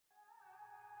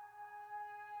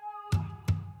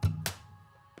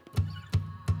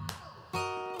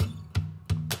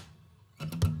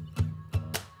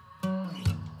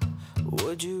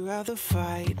Would you rather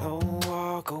fight or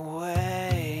walk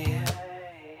away?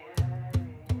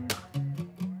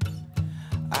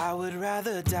 I would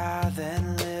rather die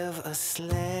than live a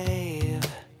slave.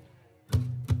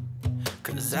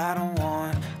 'Cause I don't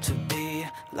want to be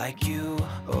like you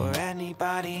or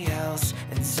anybody else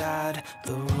inside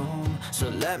the room. So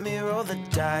let me roll the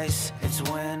dice, it's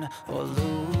win or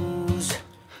lose.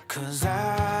 'Cause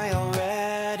I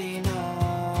already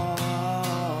know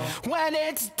when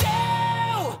it's do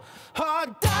or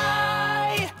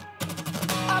die.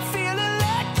 I feel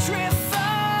electrified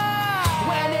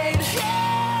when it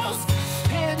heals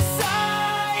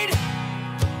inside.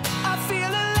 I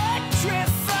feel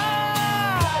electrified.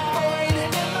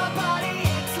 Burning in my body,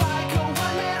 it's like a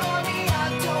one-man army. I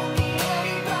don't need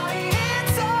anybody,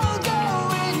 it's all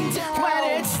going down. When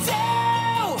it's do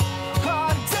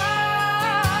or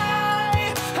die,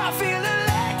 I feel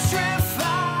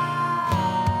electrified.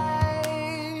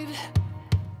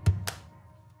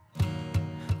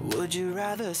 Would you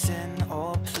rather sin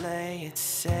or play it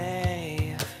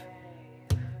safe?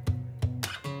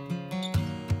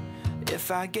 If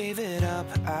I gave it up,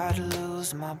 I'd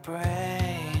lose my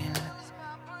brain.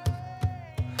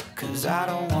 'Cause I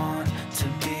don't want to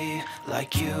be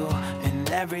like you, and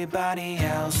everybody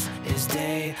else is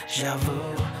deja vu.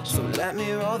 So let me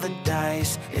roll the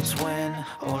dice, it's win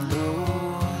or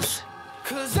lose.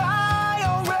 'Cause I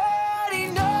already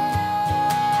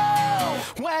know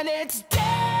when it's do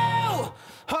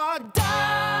or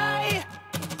die.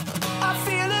 I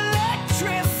feel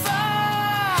electrified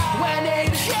when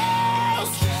it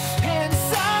heals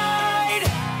inside.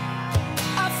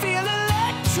 I feel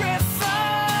electrified.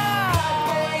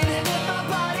 Burning in my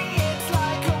body, it's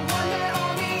like a one-man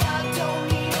army. I don't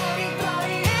need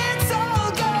anybody, it's all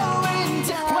going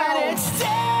down. When it's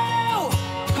do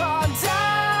or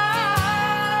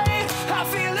die, I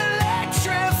feel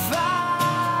electrified.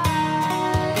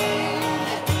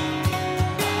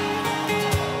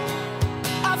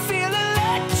 I feel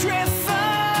electrified.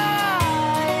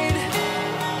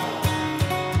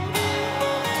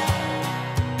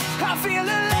 I feel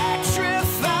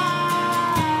electrified.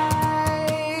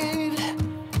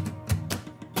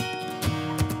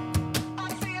 I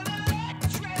feel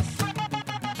electrified.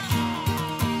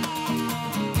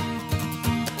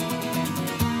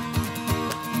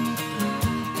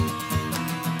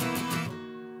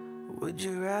 Would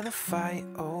you rather fight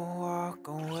or walk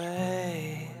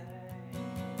away?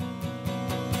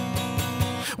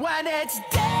 When it's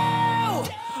do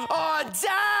or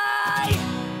die,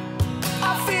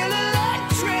 I feel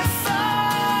electrified.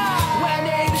 When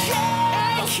it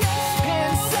heals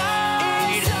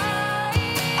inside,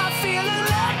 I feel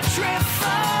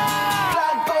electrified.